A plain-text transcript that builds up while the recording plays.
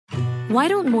Why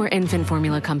don't more infant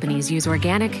formula companies use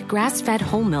organic, grass-fed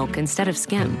whole milk instead of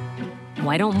skim?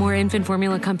 Why don't more infant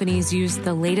formula companies use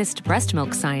the latest breast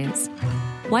milk science?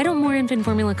 Why don't more infant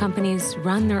formula companies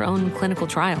run their own clinical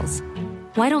trials?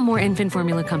 Why don't more infant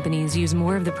formula companies use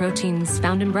more of the proteins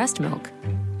found in breast milk?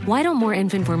 Why don't more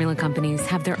infant formula companies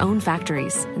have their own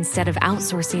factories instead of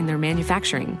outsourcing their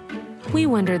manufacturing? We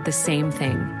wondered the same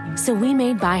thing. So we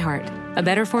made ByHeart, a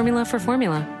better formula for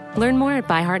formula. Learn more at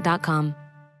byheart.com.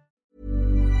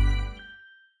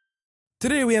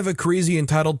 Today we have a crazy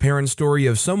entitled parent story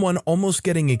of someone almost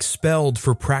getting expelled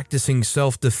for practicing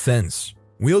self-defense.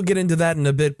 We'll get into that in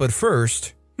a bit, but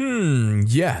first,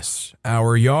 yes,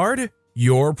 our yard,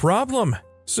 your problem.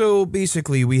 So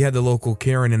basically we had the local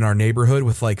Karen in our neighborhood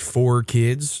with like 4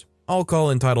 kids. I'll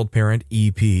call entitled parent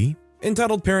EP.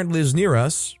 Entitled parent lives near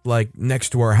us, like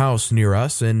next to our house near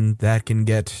us, and that can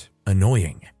get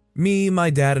annoying. Me, my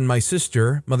dad, and my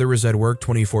sister, mother was at work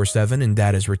 24/7 and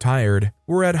dad is retired,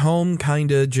 were at home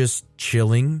kinda just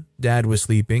chilling. Dad was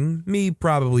sleeping, me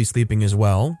probably sleeping as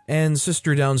well, and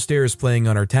sister downstairs playing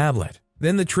on her tablet.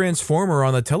 Then the transformer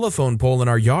on the telephone pole in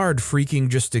our yard freaking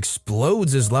just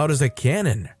explodes as loud as a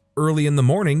cannon. Early in the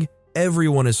morning,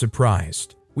 everyone is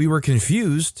surprised. We were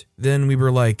confused, then we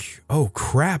were like, oh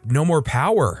crap, no more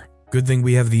power. Good thing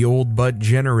we have the old butt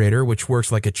generator, which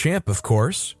works like a champ, of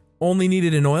course. Only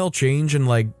needed an oil change and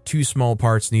like 2 small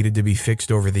parts needed to be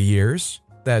fixed over the years.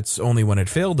 That's only when it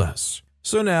failed us.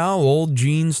 So now old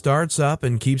Gene starts up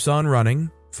and keeps on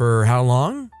running. For how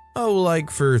long? Oh,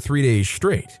 like for 3 days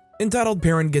straight. Entitled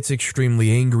parent gets extremely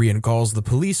angry and calls the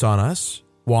police on us.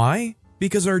 Why?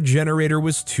 Because our generator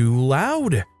was too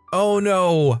loud. Oh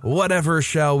no, whatever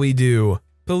shall we do?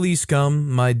 Police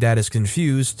come, my dad is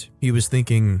confused. He was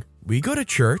thinking, we go to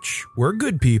church, we're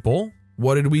good people.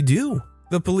 What did we do?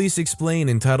 The police explain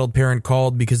entitled parent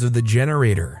called because of the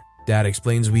generator. Dad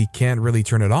explains we can't really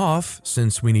turn it off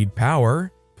since we need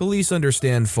power. Police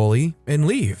understand fully and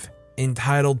leave.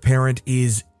 Entitled parent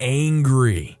is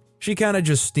angry. She kinda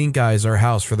just stink eyes our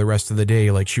house for the rest of the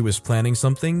day like she was planning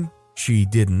something. She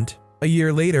didn't. A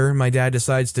year later, my dad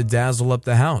decides to dazzle up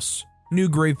the house. New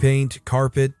gray paint,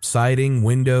 carpet, siding,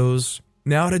 windows.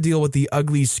 Now to deal with the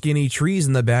ugly skinny trees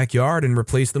in the backyard and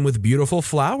replace them with beautiful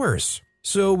flowers.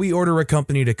 So we order a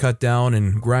company to cut down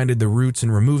and grinded the roots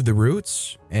and remove the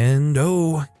roots. And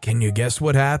oh, can you guess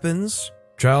what happens?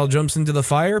 Child jumps into the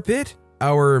fire pit?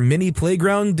 Our mini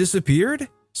playground disappeared?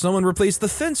 Someone replaced the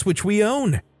fence which we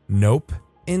own? Nope.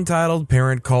 Entitled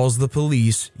parent calls the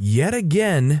police yet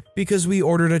again because we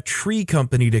ordered a tree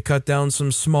company to cut down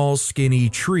some small skinny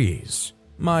trees.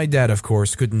 My dad of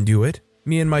course couldn't do it.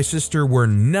 Me and my sister were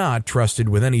not trusted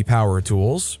with any power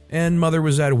tools, and mother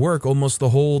was at work almost the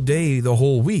whole day, the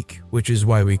whole week, which is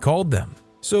why we called them.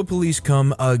 So police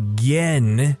come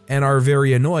again and are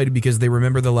very annoyed because they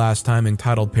remember the last time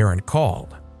entitled parent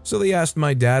called. So they asked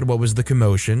my dad what was the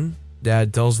commotion.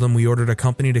 Dad tells them we ordered a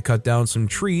company to cut down some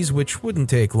trees which wouldn't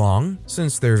take long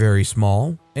since they're very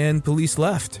small, and police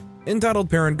left. Entitled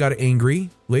parent got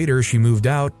angry. Later she moved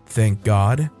out, thank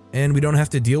God, and we don't have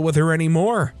to deal with her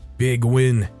anymore. Big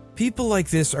win. People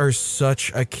like this are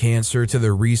such a cancer to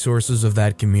the resources of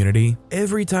that community.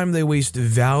 Every time they waste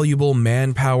valuable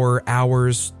manpower,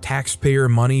 hours, taxpayer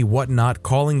money, whatnot,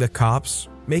 calling the cops,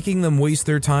 making them waste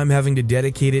their time having to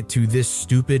dedicate it to this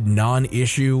stupid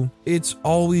non-issue. It's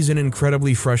always an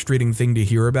incredibly frustrating thing to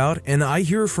hear about, and I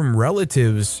hear from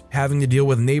relatives having to deal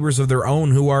with neighbors of their own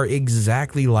who are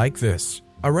exactly like this.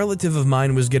 A relative of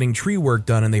mine was getting tree work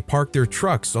done and they parked their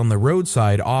trucks on the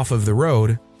roadside off of the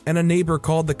road, and a neighbor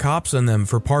called the cops on them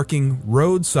for parking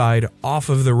roadside off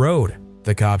of the road.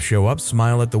 The cops show up,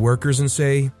 smile at the workers and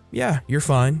say, yeah, you're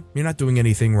fine. You're not doing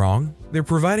anything wrong. They're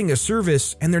providing a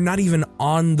service and they're not even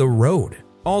on the road.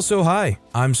 Also, hi,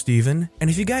 I'm Steven,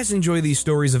 and if you guys enjoy these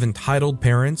stories of entitled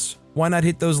parents, why not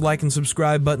hit those like and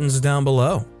subscribe buttons down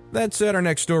below? That said, our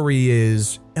next story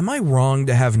is, am I wrong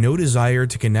to have no desire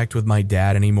to connect with my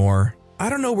dad anymore? I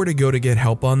don't know where to go to get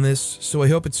help on this, so I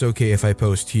hope it's okay if I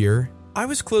post here. I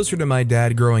was closer to my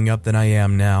dad growing up than I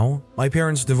am now. My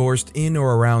parents divorced in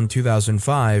or around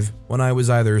 2005 when I was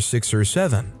either 6 or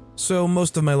 7. So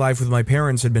most of my life with my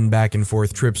parents had been back and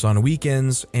forth trips on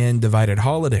weekends and divided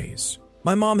holidays.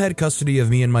 My mom had custody of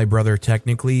me and my brother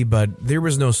technically, but there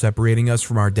was no separating us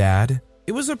from our dad.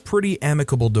 It was a pretty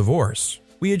amicable divorce.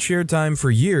 We had shared time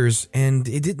for years and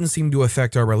it didn't seem to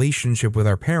affect our relationship with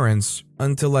our parents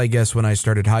until I guess when I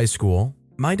started high school.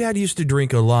 My dad used to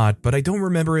drink a lot, but I don't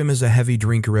remember him as a heavy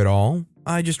drinker at all.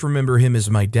 I just remember him as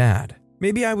my dad.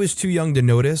 Maybe I was too young to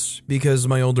notice because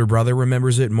my older brother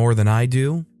remembers it more than I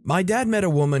do. My dad met a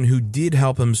woman who did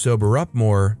help him sober up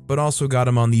more, but also got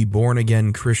him on the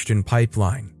born-again Christian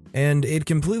pipeline, and it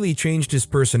completely changed his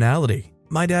personality.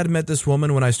 My dad met this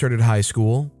woman when I started high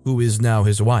school, who is now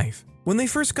his wife. When they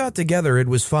first got together, it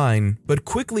was fine, but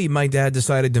quickly my dad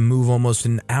decided to move almost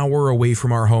an hour away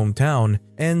from our hometown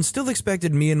and still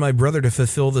expected me and my brother to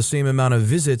fulfill the same amount of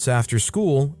visits after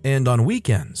school and on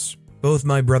weekends. Both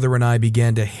my brother and I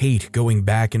began to hate going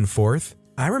back and forth.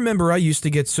 I remember I used to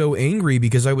get so angry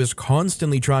because I was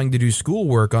constantly trying to do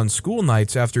schoolwork on school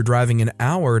nights after driving an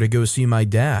hour to go see my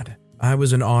dad. I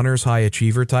was an honors high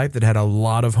achiever type that had a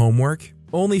lot of homework,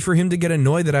 only for him to get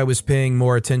annoyed that I was paying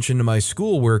more attention to my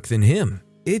schoolwork than him.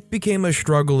 It became a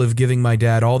struggle of giving my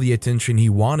dad all the attention he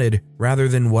wanted rather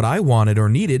than what I wanted or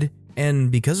needed, and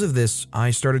because of this,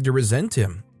 I started to resent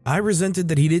him. I resented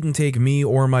that he didn't take me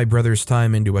or my brother's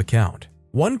time into account.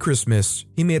 One Christmas,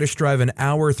 he made us drive an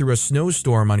hour through a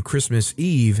snowstorm on Christmas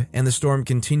Eve, and the storm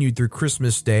continued through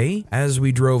Christmas Day as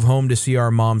we drove home to see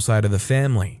our mom's side of the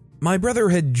family. My brother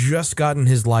had just gotten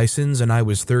his license and I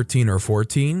was 13 or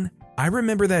 14. I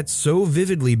remember that so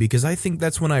vividly because I think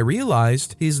that's when I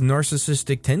realized his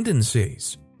narcissistic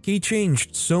tendencies. He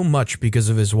changed so much because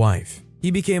of his wife.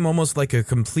 He became almost like a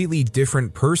completely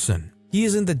different person. He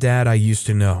isn't the dad I used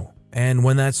to know. And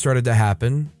when that started to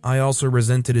happen, I also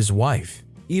resented his wife.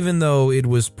 Even though it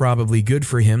was probably good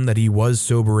for him that he was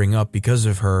sobering up because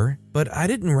of her, but I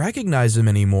didn't recognize him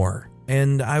anymore.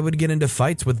 And I would get into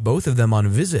fights with both of them on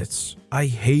visits. I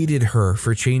hated her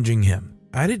for changing him.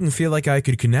 I didn't feel like I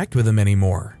could connect with him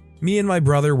anymore. Me and my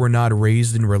brother were not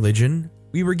raised in religion.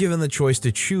 We were given the choice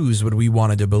to choose what we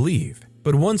wanted to believe.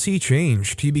 But once he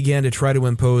changed, he began to try to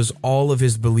impose all of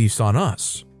his beliefs on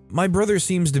us. My brother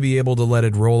seems to be able to let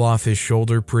it roll off his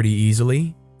shoulder pretty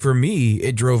easily. For me,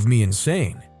 it drove me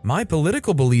insane. My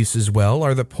political beliefs as well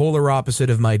are the polar opposite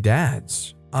of my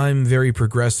dad's. I'm very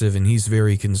progressive and he's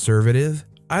very conservative.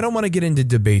 I don't want to get into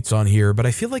debates on here, but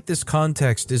I feel like this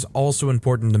context is also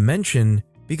important to mention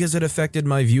because it affected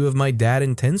my view of my dad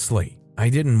intensely. I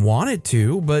didn't want it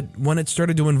to, but when it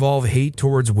started to involve hate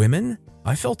towards women,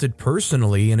 I felt it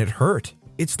personally and it hurt.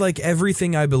 It's like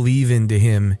everything I believe in to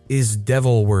him is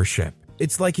devil worship.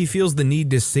 It's like he feels the need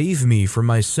to save me from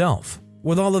myself.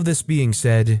 With all of this being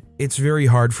said, it's very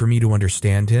hard for me to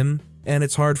understand him, and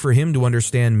it's hard for him to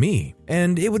understand me.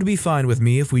 And it would be fine with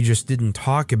me if we just didn't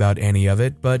talk about any of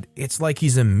it, but it's like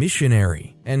he's a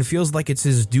missionary and feels like it's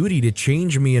his duty to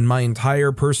change me and my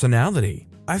entire personality.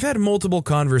 I've had multiple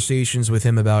conversations with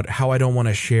him about how I don't want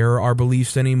to share our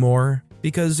beliefs anymore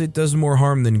because it does more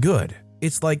harm than good.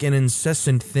 It's like an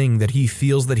incessant thing that he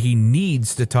feels that he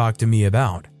needs to talk to me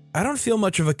about. I don't feel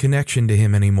much of a connection to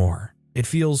him anymore. It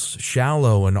feels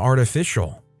shallow and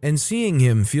artificial, and seeing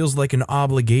him feels like an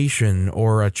obligation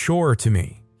or a chore to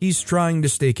me. He's trying to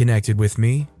stay connected with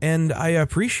me, and I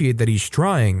appreciate that he's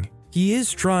trying. He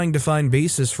is trying to find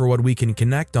basis for what we can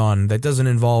connect on that doesn't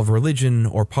involve religion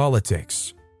or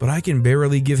politics, but I can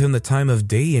barely give him the time of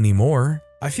day anymore.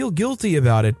 I feel guilty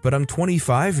about it, but I'm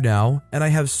 25 now, and I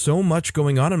have so much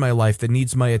going on in my life that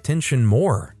needs my attention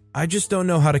more. I just don't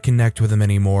know how to connect with him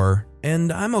anymore,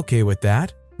 and I'm okay with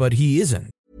that, but he isn't.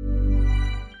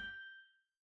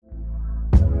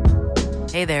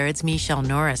 Hey there, it's Michelle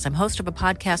Norris. I'm host of a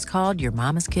podcast called Your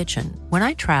Mama's Kitchen. When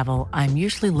I travel, I'm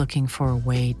usually looking for a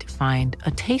way to find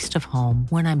a taste of home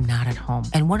when I'm not at home.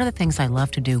 And one of the things I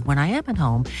love to do when I am at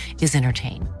home is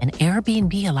entertain. And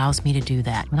Airbnb allows me to do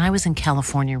that. When I was in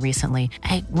California recently,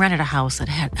 I rented a house that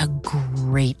had a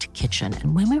great kitchen.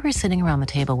 And when we were sitting around the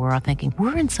table, we were all thinking,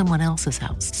 we're in someone else's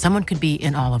house. Someone could be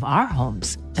in all of our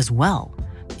homes as well.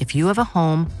 If you have a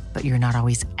home, but you're not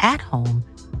always at home,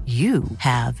 you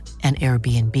have an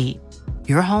Airbnb.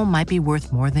 Your home might be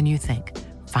worth more than you think.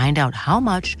 Find out how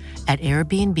much at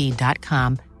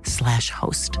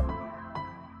airbnb.com/host.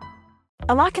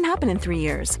 A lot can happen in 3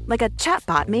 years, like a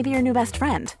chatbot may be your new best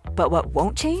friend. But what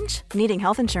won't change? Needing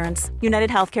health insurance.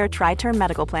 United Healthcare Tri-Term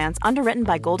Medical Plans, underwritten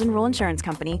by Golden Rule Insurance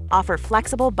Company, offer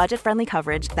flexible, budget-friendly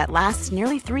coverage that lasts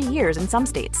nearly 3 years in some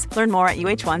states. Learn more at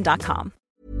uh1.com.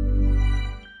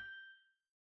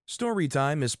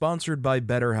 Storytime is sponsored by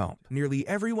BetterHelp. Nearly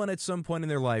everyone at some point in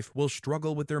their life will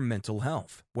struggle with their mental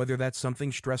health, whether that's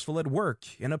something stressful at work,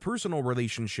 in a personal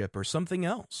relationship, or something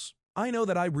else. I know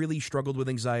that I really struggled with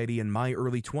anxiety in my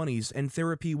early 20s, and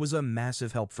therapy was a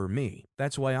massive help for me.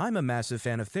 That's why I'm a massive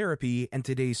fan of therapy and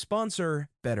today's sponsor,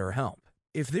 BetterHelp.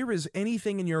 If there is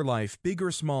anything in your life, big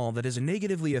or small, that is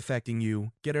negatively affecting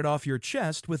you, get it off your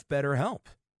chest with BetterHelp.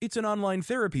 It's an online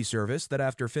therapy service that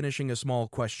after finishing a small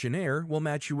questionnaire will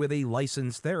match you with a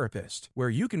licensed therapist, where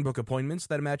you can book appointments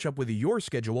that match up with your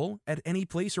schedule at any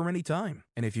place or any time.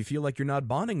 And if you feel like you're not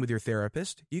bonding with your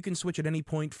therapist, you can switch at any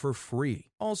point for free.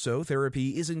 Also,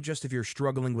 therapy isn't just if you're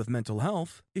struggling with mental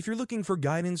health. If you're looking for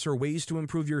guidance or ways to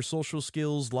improve your social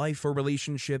skills, life, or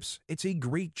relationships, it's a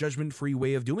great judgment-free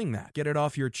way of doing that. Get it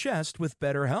off your chest with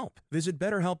BetterHelp. Visit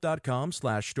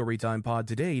BetterHelp.com/StorytimePod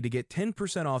today to get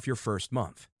 10% off your first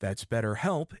month. That's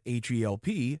BetterHelp,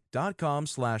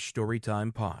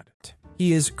 HELP.com/StorytimePod.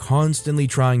 He is constantly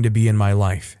trying to be in my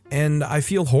life, and I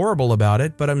feel horrible about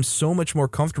it, but I'm so much more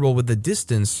comfortable with the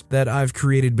distance that I've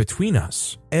created between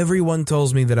us. Everyone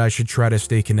tells me that I should try to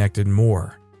stay connected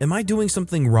more. Am I doing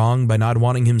something wrong by not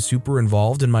wanting him super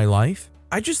involved in my life?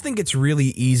 I just think it's really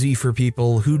easy for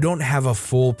people who don't have a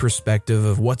full perspective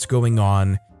of what's going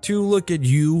on to look at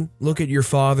your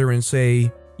father and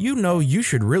say, you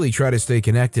should really try to stay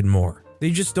connected more.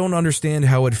 They just don't understand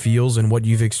how it feels and what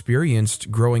you've experienced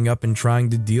growing up and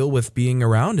trying to deal with being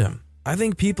around him. I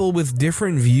think people with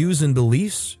different views and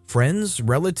beliefs, friends,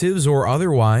 relatives, or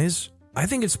otherwise, I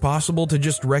think it's possible to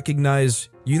just recognize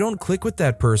you don't click with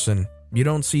that person, you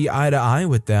don't see eye to eye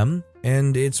with them,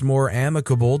 and it's more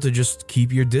amicable to just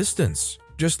keep your distance.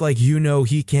 Just like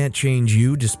he can't change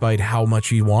you despite how much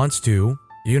he wants to,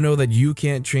 you know that you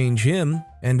can't change him,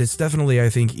 and it's definitely, I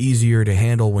think, easier to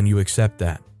handle when you accept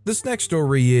that. This next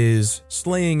story is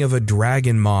Slaying of a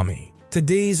Dragon Mommy.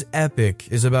 Today's epic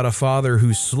is about a father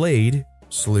who slewed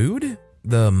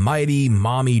the mighty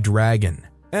mommy dragon.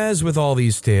 As with all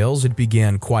these tales, it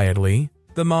began quietly.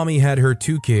 The mommy had her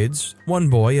 2 kids, one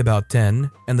boy about 10,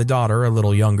 and the daughter a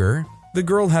little younger. The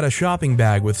girl had a shopping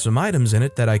bag with some items in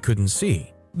it that I couldn't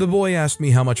see. The boy asked me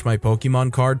how much my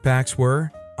Pokemon card packs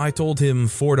were. I told him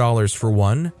 $4 for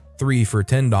one, 3 for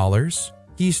 $10.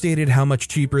 He stated how much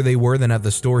cheaper they were than at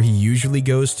the store he usually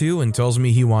goes to and tells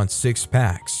me he wants 6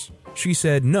 packs. She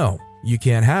said, "No, you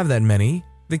can't have that many."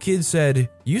 The kid said,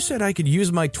 "You said I could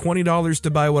use my $20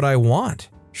 to buy what I want."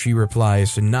 She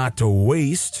replies, "Not to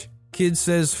waste." Kid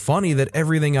says, "Funny that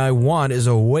everything I want is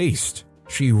a waste."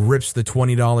 She rips the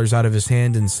 $20 out of his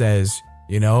hand and says,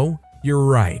 "You're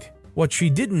right." What she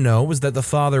didn't know was that the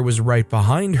father was right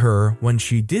behind her when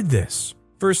she did this.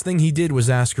 First thing he did was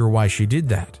ask her why she did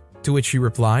that, to which she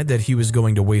replied that he was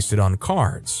going to waste it on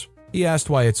cards. He asked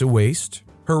why it's a waste.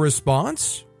 Her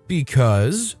response?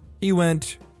 Because. He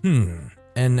went,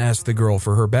 and asked the girl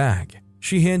for her bag.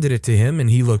 She handed it to him and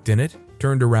he looked in it,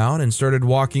 turned around and started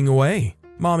walking away.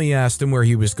 Mommy asked him where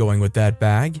he was going with that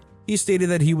bag. He stated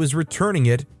that he was returning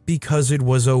it because it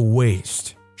was a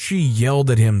waste. She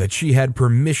yelled at him that she had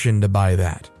permission to buy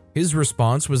that. His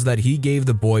response was that he gave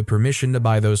the boy permission to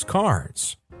buy those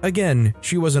cards. Again,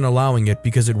 she wasn't allowing it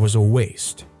because it was a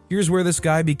waste. Here's where this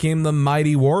guy became the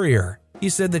mighty warrior. He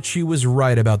said that she was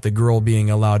right about the girl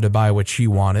being allowed to buy what she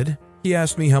wanted. He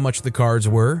asked me how much the cards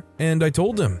were, and I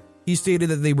told him. He stated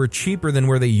that they were cheaper than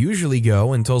where they usually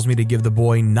go and tells me to give the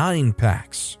boy 9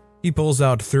 packs. He pulls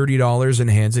out $30 and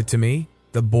hands it to me.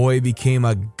 The boy became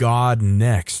a god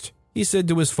next. He said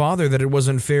to his father that it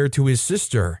wasn't fair to his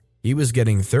sister. He was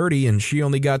getting 30 and she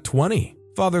only got 20.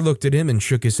 Father looked at him and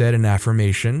shook his head in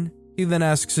affirmation. He then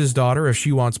asks his daughter if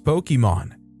she wants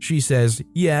Pokemon. She says,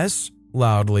 "Yes,"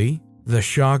 loudly. The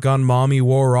shock on mommy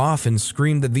wore off and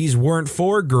screamed that these weren't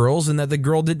for girls and that the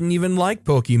girl didn't even like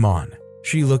Pokemon.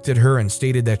 She looked at her and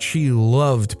stated that she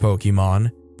loved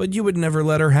Pokemon, but you would never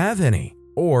let her have any,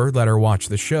 or let her watch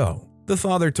the show. The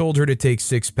father told her to take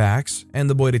 6 packs and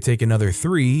the boy to take another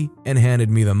 3 and handed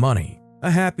me the money. A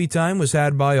happy time was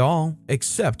had by all,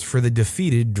 except for the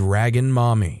defeated dragon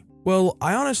mommy. Well,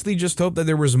 I honestly just hope that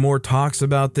there was more talks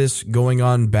about this going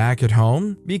on back at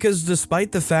home, because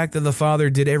despite the fact that the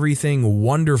father did everything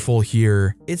wonderful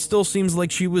here, it still seems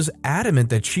like she was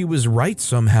adamant that she was right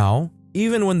somehow,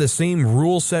 even when the same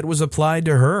rule set was applied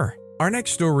to her. Our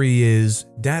next story is,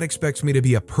 Dad expects me to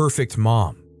be a perfect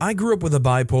mom. I grew up with a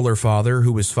bipolar father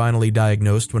who was finally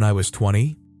diagnosed when I was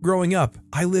 20. Growing up,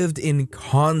 I lived in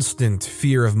constant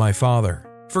fear of my father.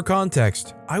 For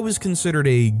context, I was considered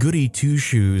a goody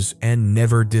two-shoes and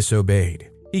never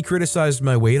disobeyed. He criticized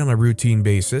my weight on a routine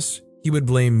basis. He would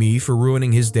blame me for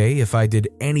ruining his day if I did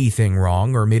anything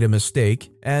wrong or made a mistake,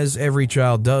 as every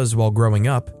child does while growing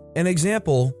up. An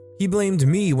example, he blamed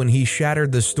me when he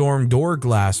shattered the storm door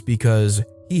glass because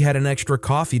he had an extra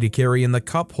coffee to carry in the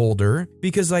cup holder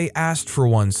because I asked for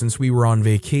one since we were on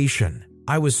vacation.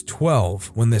 I was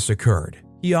 12 when this occurred.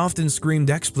 He often screamed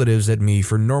expletives at me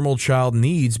for normal child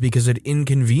needs because it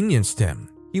inconvenienced him.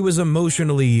 He was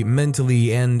emotionally,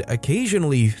 mentally, and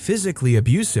occasionally physically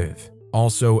abusive.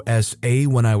 Also SA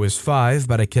when I was 5,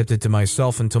 but I kept it to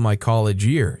myself until my college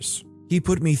years. He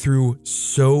put me through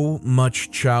so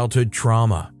much childhood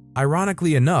trauma.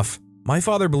 Ironically enough, my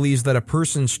father believes that a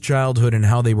person's childhood and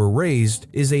how they were raised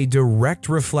is a direct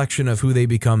reflection of who they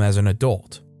become as an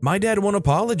adult. My dad won't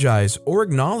apologize or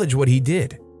acknowledge what he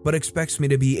did, but expects me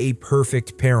to be a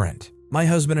perfect parent. My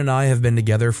husband and I have been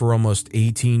together for almost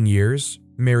 18 years,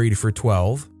 married for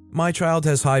 12. My child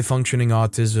has high-functioning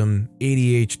autism,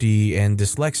 ADHD, and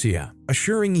dyslexia.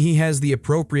 Assuring he has the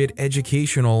appropriate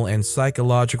educational and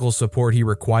psychological support he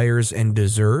requires and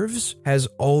deserves has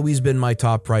always been my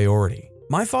top priority.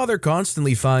 My father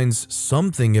constantly finds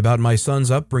something about my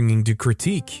son's upbringing to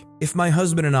critique. If my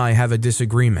husband and I have a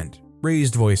disagreement,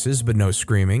 raised voices but no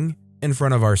screaming, in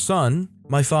front of our son,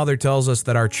 my father tells us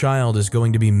that our child is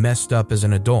going to be messed up as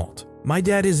an adult. My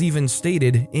dad has even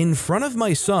stated, in front of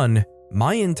my son,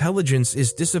 my intelligence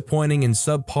is disappointing and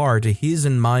subpar to his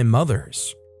and my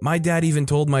mother's. My dad even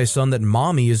told my son that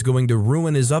mommy is going to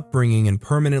ruin his upbringing and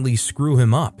permanently screw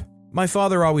him up. My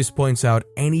father always points out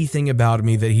anything about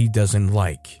me that he doesn't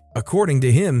like. According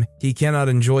to him, he cannot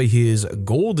enjoy his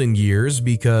golden years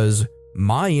because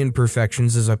my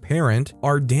imperfections as a parent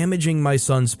are damaging my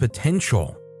son's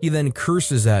potential. He then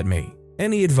curses at me.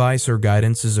 Any advice or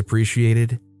guidance is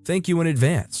appreciated. Thank you in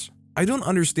advance. I don't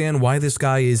understand why this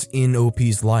guy is in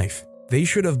OP's life. They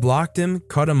should have blocked him,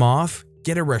 cut him off,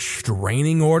 get a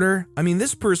restraining order. I mean,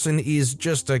 this person is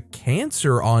just a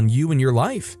cancer on you and your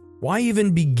life. Why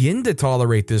even begin to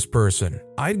tolerate this person?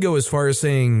 I'd go as far as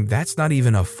saying that's not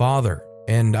even a father.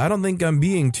 And I don't think I'm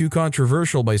being too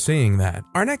controversial by saying that.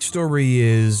 Our next story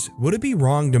is, would it be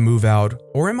wrong to move out,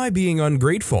 or am I being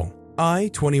ungrateful?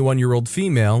 I, 21-year-old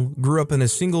female, grew up in a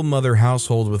single mother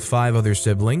household with 5 other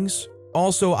siblings.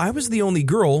 Also, I was the only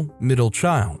girl, middle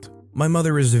child. My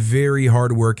mother is very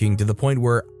hardworking to the point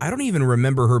where I don't even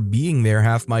remember her being there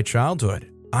half my childhood.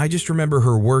 I just remember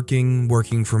her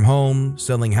working from home,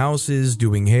 selling houses,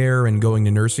 doing hair, and going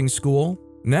to nursing school.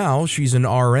 Now she's an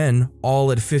RN,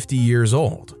 all at 50 years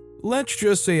old. Let's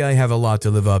just say I have a lot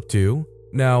to live up to.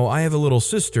 Now, I have a little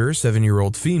sister,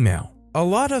 7-year-old female.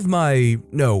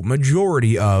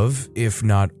 Majority of, if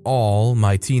not all,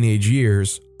 my teenage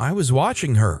years, I was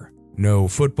watching her. No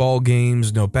football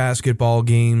games, no basketball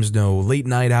games, no late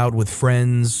night out with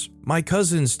friends. My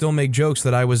cousins still make jokes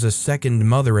that I was a second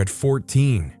mother at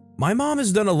 14. My mom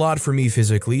has done a lot for me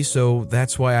physically, so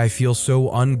that's why I feel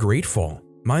so ungrateful.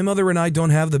 My mother and I don't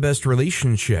have the best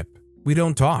relationship. We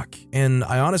don't talk, and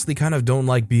I honestly kind of don't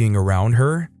like being around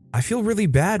her. I feel really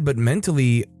bad, but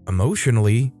mentally,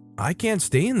 emotionally, I can't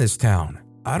stay in this town.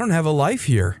 I don't have a life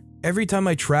here. Every time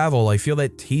I travel, I feel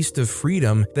that taste of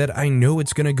freedom that I know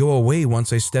it's going to go away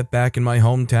once I step back in my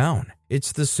hometown.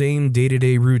 It's the same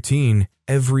day-to-day routine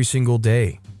every single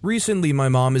day. Recently, my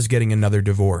mom is getting another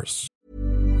divorce.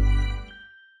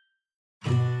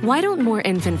 Why don't more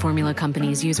infant formula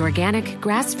companies use organic,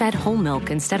 grass-fed whole milk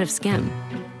instead of skim?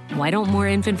 Why don't more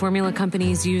infant formula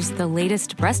companies use the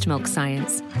latest breast milk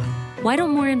science? Why don't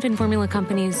more infant formula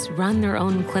companies run their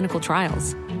own clinical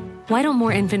trials? Why don't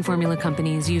more infant formula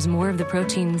companies use more of the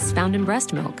proteins found in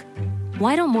breast milk?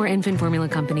 Why don't more infant formula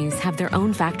companies have their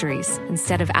own factories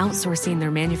instead of outsourcing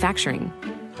their manufacturing?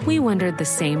 We wondered the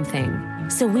same thing.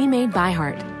 So we made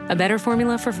ByHeart, a better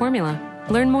formula for formula.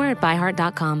 Learn more at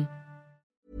byheart.com.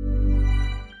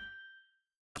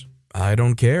 I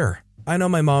don't care. I know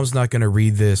my mom's not going to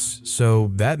read this,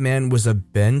 so that man was a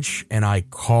bench and I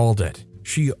called it.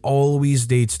 She always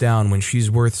dates down when she's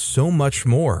worth so much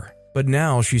more. But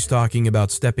now she's talking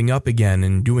about stepping up again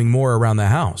and doing more around the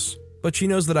house. But she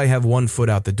knows that I have one foot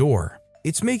out the door.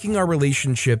 It's making our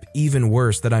relationship even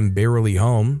worse that I'm barely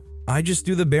home. I just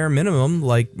do the bare minimum,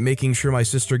 like making sure my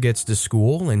sister gets to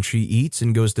school and she eats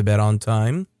and goes to bed on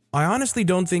time. I honestly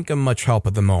don't think I'm much help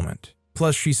at the moment.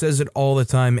 Plus, she says it all the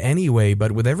time anyway,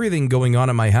 but with everything going on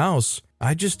at my house,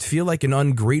 I just feel like an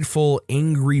ungrateful,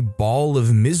 angry ball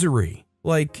of misery.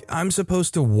 Like, I'm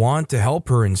supposed to want to help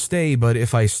her and stay, but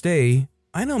if I stay,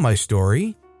 I know my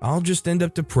story. I'll just end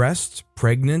up depressed,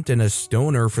 pregnant, and a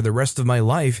stoner for the rest of my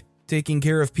life, taking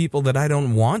care of people that I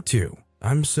don't want to.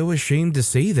 I'm so ashamed to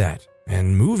say that.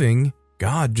 And moving,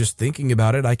 God, just thinking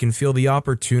about it, I can feel the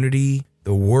opportunity,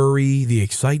 the worry, the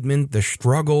excitement, the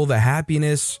struggle, the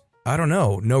happiness. I don't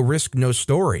know, no risk, no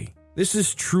story. This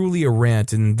is truly a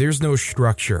rant and there's no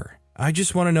structure. I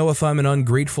just want to know if I'm an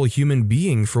ungrateful human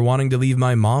being for wanting to leave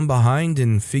my mom behind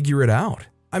and figure it out.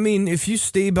 I mean, if you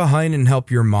stay behind and help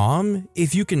your mom,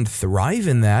 if you can thrive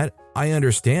in that, I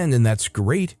understand and that's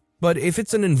great. But if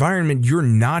it's an environment you're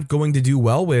not going to do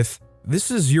well with, this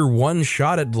is your one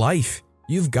shot at life.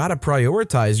 You've got to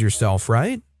prioritize yourself,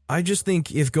 right? I just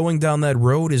think if going down that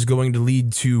road is going to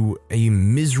lead to a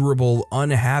miserable,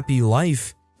 unhappy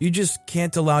life, you just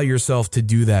can't allow yourself to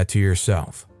do that to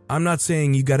yourself. I'm not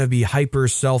saying you gotta be hyper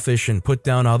selfish and put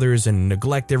down others and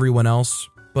neglect everyone else,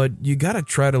 but you gotta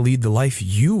try to lead the life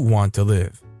you want to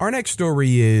live. Our next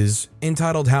story is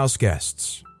entitled House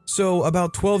Guests. So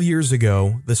about 12 years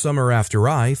ago, the summer after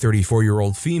I,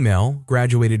 34-year-old female,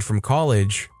 graduated from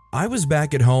college, I was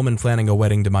back at home and planning a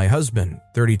wedding to my husband,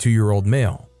 32-year-old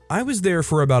male. I was there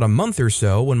for about a month or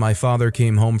so when my father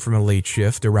came home from a late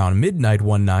shift around midnight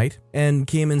one night and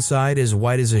came inside as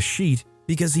white as a sheet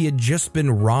because he had just been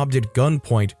robbed at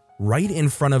gunpoint right in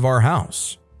front of our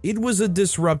house. It was a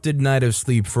disrupted night of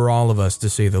sleep for all of us, to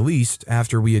say the least,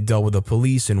 after we had dealt with the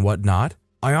police and whatnot.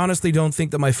 I honestly don't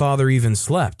think that my father even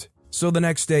slept. So the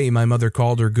next day, my mother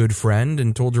called her good friend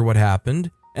and told her what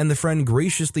happened, and the friend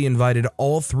graciously invited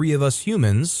all three of us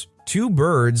humans, 2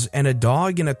 birds, and a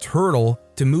dog and a turtle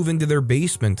to move into their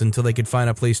basement until they could find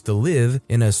a place to live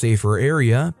in a safer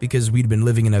area because we'd been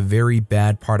living in a very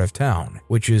bad part of town,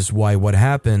 which is why what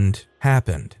happened.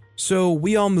 So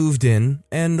we all moved in,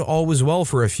 and all was well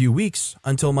for a few weeks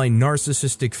until my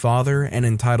narcissistic father and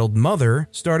entitled mother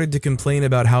started to complain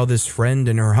about how this friend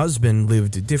and her husband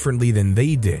lived differently than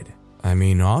they did. I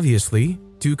mean, obviously,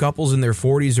 2 couples in their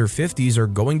 40s or 50s are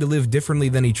going to live differently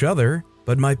than each other,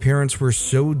 but my parents were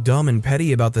so dumb and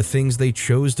petty about the things they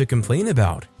chose to complain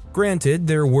about. Granted,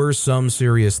 there were some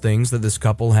serious things that this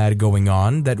couple had going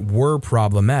on that were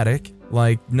problematic,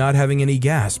 like not having any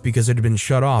gas because it had been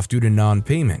shut off due to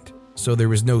non-payment, so there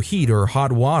was no heat or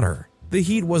hot water. The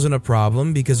heat wasn't a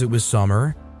problem because it was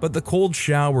summer, but the cold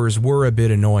showers were a bit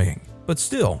annoying. But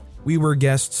still, we were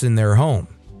guests in their home.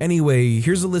 Anyway,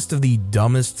 here's a list of the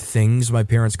dumbest things my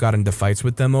parents got into fights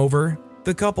with them over.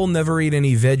 The couple never ate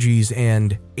any veggies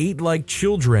and ate like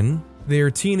children. Their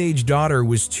teenage daughter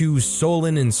was too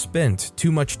sullen and spent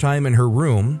too much time in her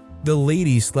room. The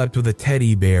lady slept with a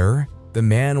teddy bear. The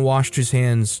man washed his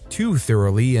hands too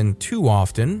thoroughly and too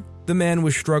often. The man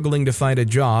was struggling to find a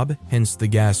job, hence the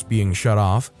gas being shut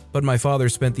off, but my father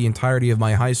spent the entirety of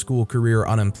my high school career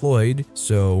unemployed,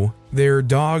 so their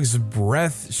dog's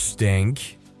breath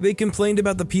stank. They complained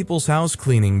about the people's house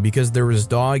cleaning because there was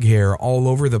dog hair all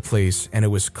over the place and it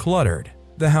was cluttered.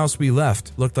 The house we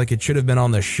left looked like it should have been on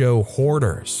the show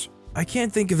Hoarders. I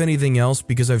can't think of anything else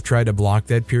because I've tried to block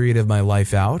that period of my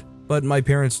life out, but my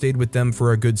parents stayed with them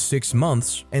for a good 6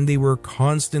 months and they were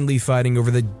constantly fighting over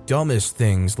the dumbest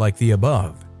things like the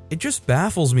above. It just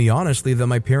baffles me honestly that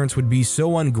my parents would be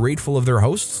so ungrateful of their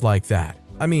hosts like that.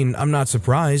 I mean, I'm not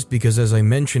surprised because as I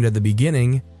mentioned at the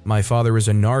beginning, my father is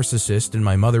a narcissist and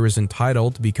my mother is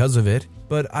entitled because of it,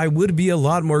 but I would be a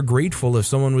lot more grateful if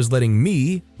someone was letting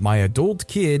me, my adult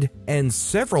kid, and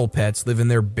several pets live in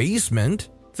their basement.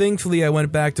 Thankfully, I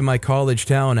went back to my college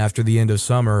town after the end of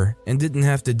summer and didn't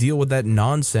have to deal with that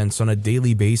nonsense on a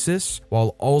daily basis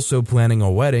while also planning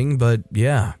a wedding, but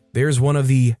yeah, there's one of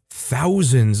the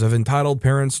thousands of entitled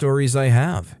parent stories I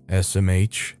have,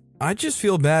 SMH. I just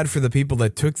feel bad for the people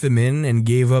that took them in and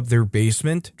gave up their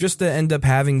basement just to end up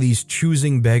having these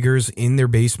choosing beggars in their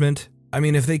basement. I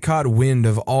mean, if they caught wind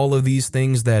of all of these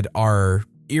things that are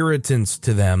irritants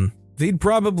to them, they'd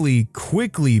probably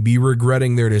quickly be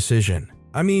regretting their decision.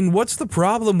 I mean, what's the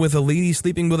problem with a lady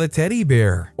sleeping with a teddy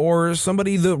bear? Or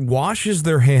somebody that washes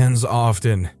their hands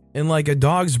often? And like a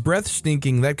dog's breath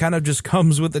stinking, that kind of just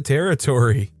comes with the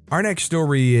territory. Our next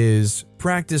story is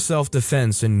practice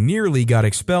self-defense and nearly got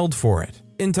expelled for it.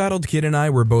 Entitled Kid and I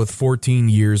were both 14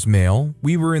 years male.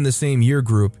 We were in the same year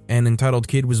group, and Entitled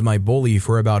Kid was my bully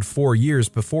for about 4 years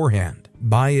beforehand.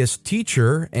 Biased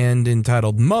Teacher and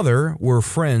Entitled Mother were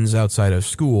friends outside of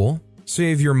school.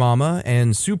 Save Your Mama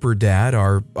and Super Dad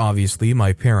are obviously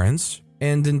my parents,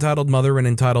 and Entitled Mother and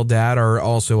Entitled Dad are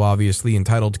also obviously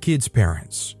Entitled Kid's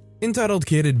parents. Entitled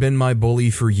Kid had been my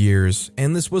bully for years,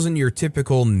 and this wasn't your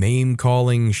typical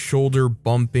name-calling,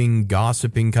 shoulder-bumping,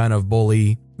 gossiping kind of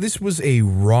bully. This was a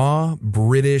raw,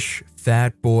 British,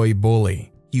 fat boy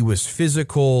bully. He was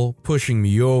physical, pushing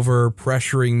me over,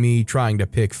 pressuring me, trying to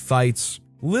pick fights,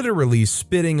 literally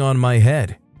spitting on my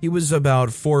head. He was about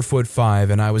 4'5"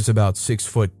 and I was about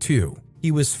 6'2". He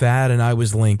was fat and I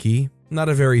was lanky, not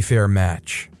a very fair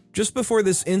match. Just before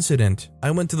this incident,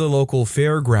 I went to the local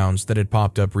fairgrounds that had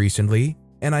popped up recently,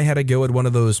 and I had to go at one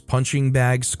of those punching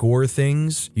bag score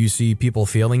things you see people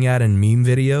failing at in meme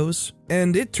videos.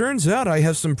 And it turns out I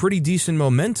have some pretty decent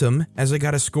momentum as I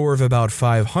got a score of about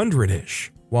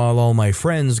 500-ish, while all my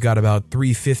friends got about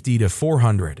 350 to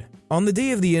 400. On the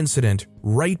day of the incident,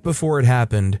 right before it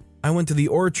happened, I went to the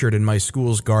orchard in my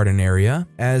school's garden area,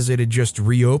 as it had just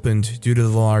reopened due to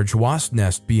the large wasp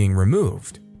nest being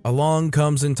removed. Along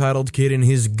comes Entitled Kid and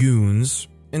his goons.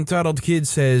 Entitled Kid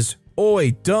says,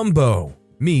 "Oi, Dumbo."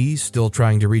 Me, still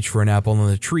trying to reach for an apple on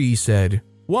the tree, said,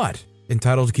 "What?"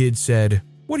 Entitled Kid said,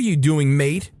 "What are you doing,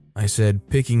 mate?" I said,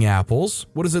 "Picking apples.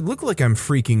 What does it look like I'm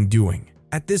freaking doing?"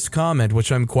 At this comment,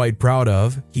 which I'm quite proud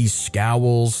of, he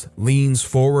scowls, leans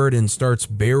forward, and starts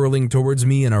barreling towards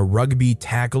me in a rugby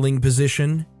tackling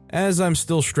position. As I'm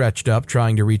still stretched up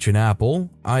trying to reach an apple,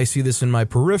 I see this in my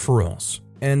peripherals,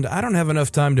 and I don't have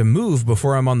enough time to move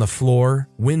before I'm on the floor,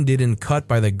 winded and cut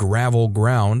by the gravel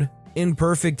ground. In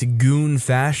perfect goon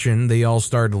fashion, they all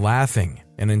start laughing,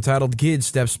 and Entitled Kid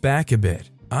steps back a bit.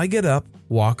 I get up,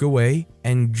 walk away,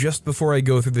 and just before I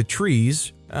go through the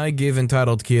trees, I give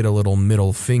Entitled Kid a little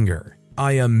middle finger.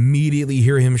 I immediately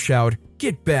hear him shout,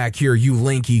 "Get back here, you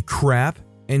lanky crap,"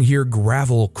 and hear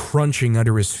gravel crunching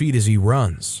under his feet as he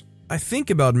runs. I think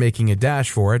about making a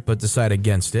dash for it, but decide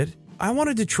against it. I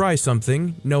wanted to try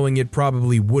something, knowing it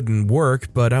probably wouldn't work,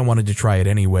 but I wanted to try it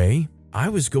anyway. I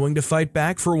was going to fight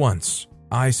back for once.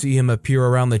 I see him appear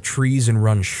around the trees and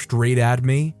run straight at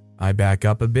me. I back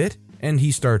up a bit, and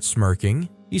he starts smirking.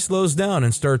 He slows down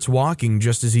and starts walking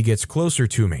just as he gets closer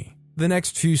to me. The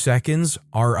next few seconds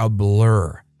are a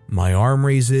blur. My arm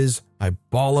raises, I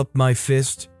ball up my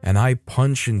fist, and I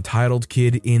punch Entitled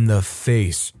Kid in the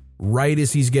face, right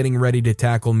as he's getting ready to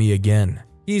tackle me again.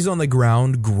 He's on the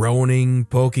ground, groaning,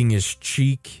 poking his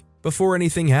cheek. Before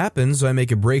anything happens, I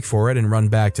make a break for it and run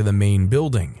back to the main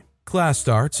building. Class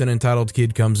starts and Entitled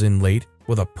Kid comes in late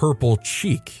with a purple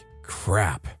cheek.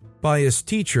 Crap. Biased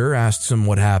teacher asks him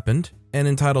what happened. An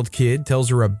Entitled Kid tells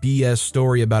her a BS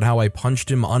story about how I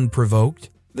punched him unprovoked.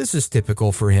 This is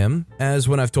typical for him, as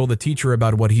when I've told the teacher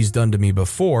about what he's done to me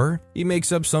before, he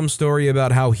makes up some story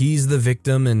about how he's the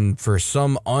victim and for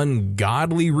some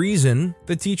ungodly reason,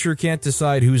 the teacher can't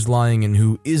decide who's lying and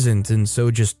who isn't and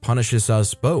so just punishes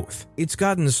us both. It's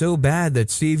gotten so bad that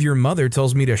Save Your Mother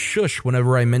tells me to shush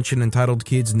whenever I mention Entitled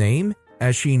Kid's name,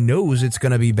 as she knows it's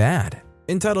gonna be bad.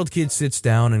 Entitled Kid sits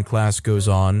down and class goes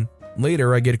on.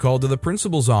 Later, I get called to the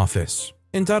principal's office.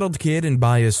 Entitled Kid and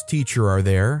biased teacher are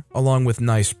there, along with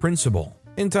nice principal.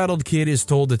 Entitled Kid is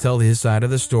told to tell his side of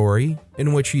the story,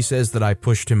 in which he says that I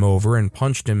pushed him over and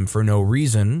punched him for no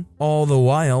reason. All the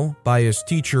while, biased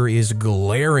teacher is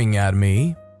glaring at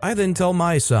me. I then tell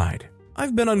my side.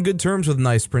 I've been on good terms with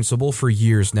nice principal for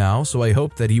years now, so I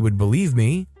hoped that he would believe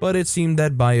me, but it seemed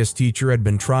that biased teacher had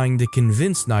been trying to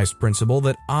convince nice principal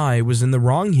that I was in the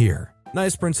wrong here.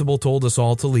 Nice principal told us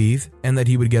all to leave and that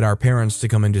he would get our parents to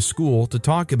come into school to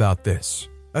talk about this.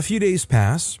 A few days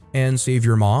pass, and Save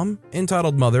Your Mom,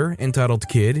 Entitled Mother, Entitled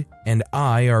Kid, and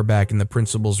I are back in the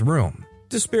principal's room.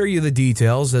 To spare you the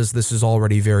details, as this is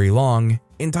already very long,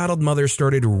 Entitled Mother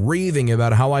started raving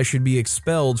about how I should be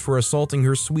expelled for assaulting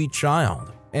her sweet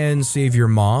child. And Save Your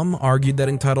Mom argued that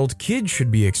Entitled Kid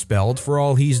should be expelled for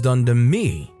all he's done to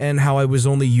me, and how I was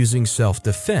only using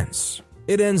self-defense.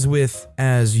 It ends with,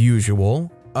 as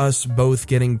usual, us both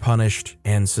getting punished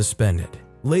and suspended.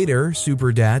 Later,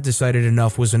 Super Dad decided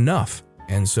enough was enough,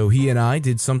 and so he and I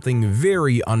did something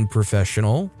very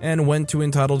unprofessional and went to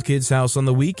Entitled Kid's house on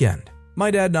the weekend. My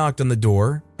dad knocked on the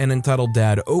door, and Entitled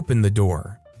Dad opened the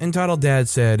door. Entitled Dad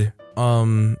said,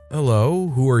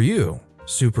 hello, who are you?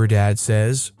 Super Dad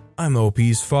says, I'm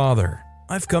OP's father.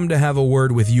 I've come to have a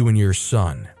word with you and your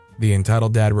son. The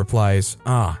Entitled Dad replies,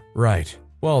 right.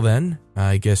 Well then,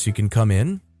 I guess you can come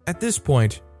in. At this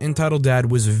point, Entitled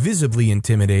Dad was visibly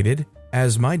intimidated,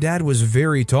 as my dad was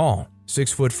very tall,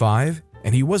 6'5",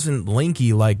 and he wasn't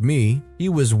lanky like me. He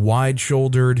was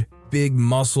wide-shouldered, big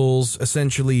muscles,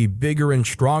 essentially bigger and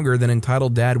stronger than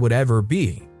Entitled Dad would ever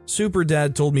be. Super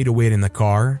Dad told me to wait in the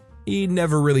car. He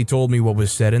never really told me what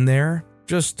was said in there,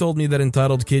 just told me that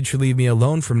Entitled Kid should leave me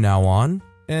alone from now on,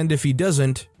 and if he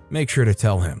doesn't, make sure to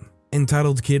tell him.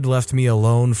 Entitled Kid left me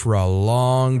alone for a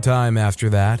long time after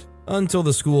that, until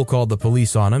the school called the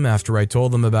police on him after I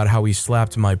told them about how he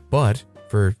slapped my butt.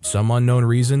 For some unknown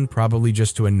reason, probably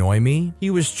just to annoy me, he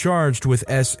was charged with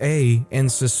SA and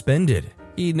suspended.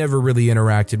 He never really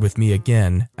interacted with me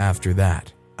again after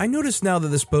that. I notice now that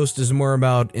this post is more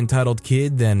about Entitled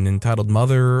Kid than Entitled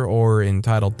Mother or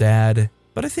Entitled Dad,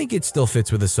 but I think it still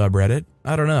fits with the subreddit.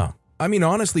 I don't know. I mean,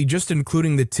 honestly, just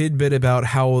including the tidbit about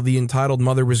how the Entitled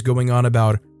Mother was going on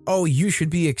about, oh, you should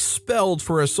be expelled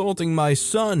for assaulting my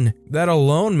son. That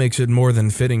alone makes it more than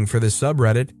fitting for the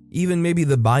subreddit. Even maybe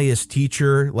the biased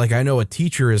teacher, like I know a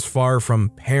teacher is far from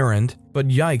parent, but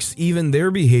yikes, even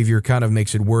their behavior kind of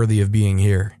makes it worthy of being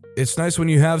here. It's nice when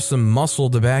you have some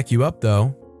muscle to back you up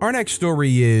though. Our next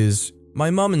story is, my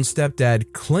mom and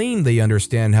stepdad claim they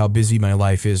understand how busy my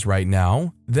life is right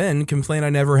now, then complain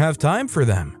I never have time for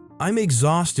them. I'm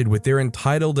exhausted with their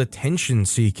entitled attention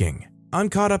seeking. I'm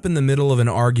caught up in the middle of an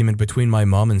argument between my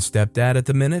mom and stepdad at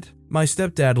the minute. My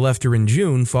stepdad left her in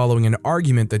June following an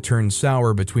argument that turned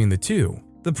sour between the two.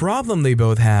 The problem they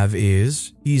both have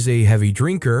is he's a heavy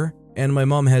drinker and my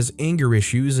mom has anger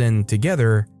issues, and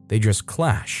together they just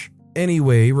clash.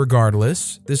 Anyway,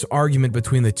 regardless, this argument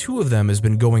between the two of them has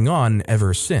been going on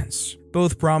ever since,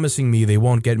 both promising me they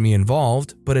won't get me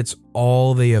involved, but it's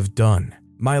all they have done.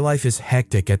 My life is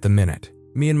hectic at the minute.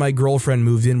 Me and my girlfriend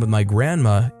moved in with my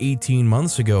grandma 18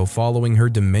 months ago following her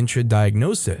dementia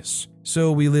diagnosis,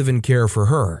 so we live and care for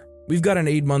her. We've got an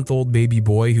 8-month-old baby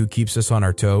boy who keeps us on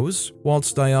our toes,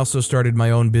 whilst I also started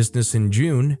my own business in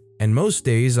June, and most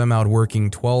days I'm out working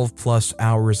 12 plus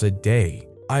hours a day.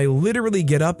 I literally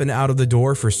get up and out of the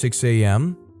door for 6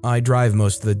 a.m. I drive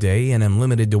most of the day and am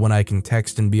limited to when I can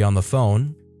text and be on the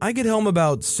phone. I get home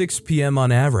about 6 p.m.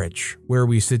 on average, where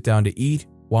we sit down to eat,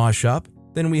 wash up,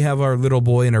 then we have our little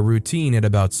boy in a routine at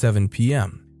about 7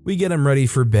 p.m. We get him ready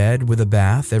for bed with a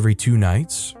bath every 2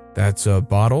 nights. That's a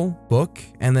bottle, book,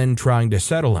 and then trying to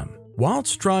settle him,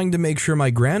 whilst trying to make sure my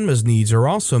grandma's needs are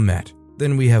also met.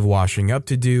 Then we have washing up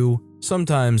to do,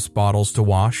 sometimes bottles to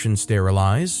wash and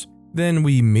sterilize. Then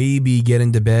we maybe get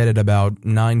into bed at about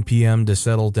 9 p.m. to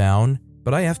settle down,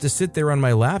 but I have to sit there on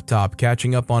my laptop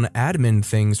catching up on admin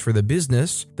things for the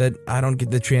business that I don't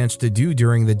get the chance to do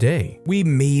during the day. We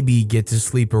maybe get to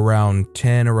sleep around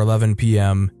 10 or 11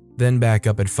 p.m., then back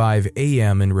up at 5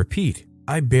 a.m. and repeat.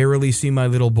 I barely see my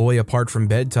little boy apart from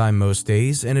bedtime most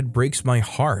days, and it breaks my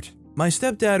heart. My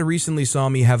stepdad recently saw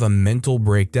me have a mental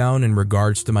breakdown in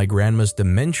regards to my grandma's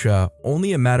dementia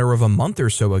only a matter of a month or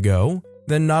so ago.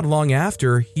 Then not long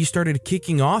after, he started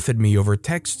kicking off at me over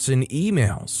texts and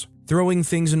emails, throwing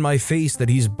things in my face that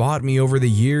he's bought me over the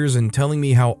years and telling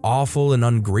me how awful and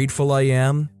ungrateful I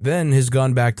am. Then has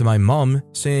gone back to my mom,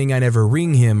 saying I never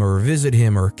ring him or visit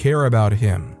him or care about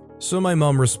him. So my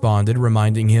mom responded,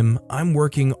 reminding him I'm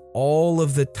working all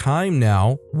of the time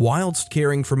now whilst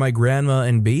caring for my grandma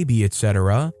and baby,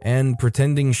 etc., and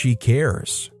pretending she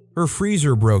cares. Her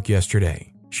freezer broke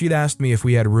yesterday. She'd asked me if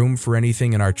we had room for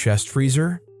anything in our chest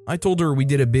freezer. I told her we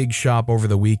did a big shop over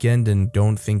the weekend and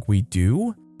don't think we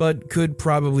do, but could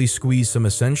probably squeeze some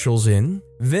essentials in.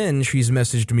 Then she's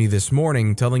messaged me this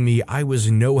morning telling me I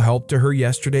was no help to her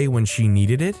yesterday when she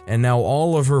needed it, and now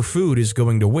all of her food is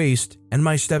going to waste, and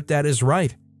my stepdad is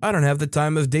right. I don't have the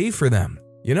time of day for them.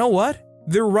 You know what?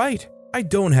 They're right. I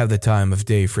don't have the time of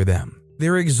day for them.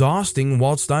 They're exhausting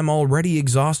whilst I'm already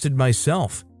exhausted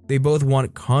myself. They both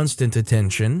want constant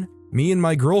attention. Me and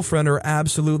my girlfriend are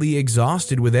absolutely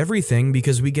exhausted with everything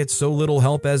because we get so little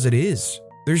help as it is.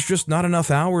 There's just not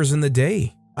enough hours in the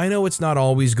day. I know it's not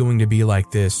always going to be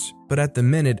like this, but at the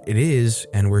minute it is,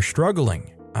 and we're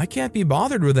struggling. I can't be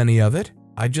bothered with any of it.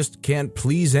 I just can't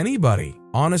please anybody.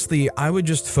 Honestly, I would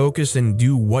just focus and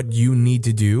do what you need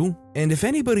to do, and if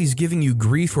anybody's giving you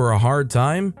grief or a hard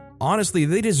time, honestly,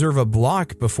 they deserve a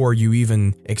block before you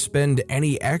even expend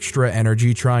any extra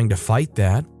energy trying to fight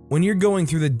that. When you're going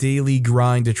through the daily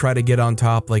grind to try to get on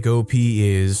top like OP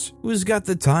is, who's got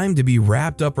the time to be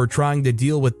wrapped up or trying to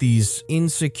deal with these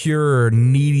insecure,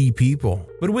 needy people?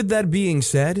 But with that being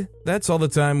said, that's all the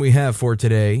time we have for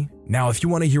today. Now, if you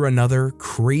want to hear another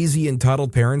crazy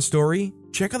entitled parent story,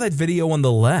 check out that video on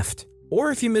the left. Or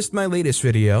if you missed my latest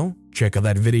video, check out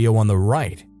that video on the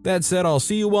right. That said, I'll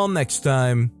see you all next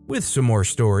time with some more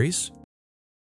stories.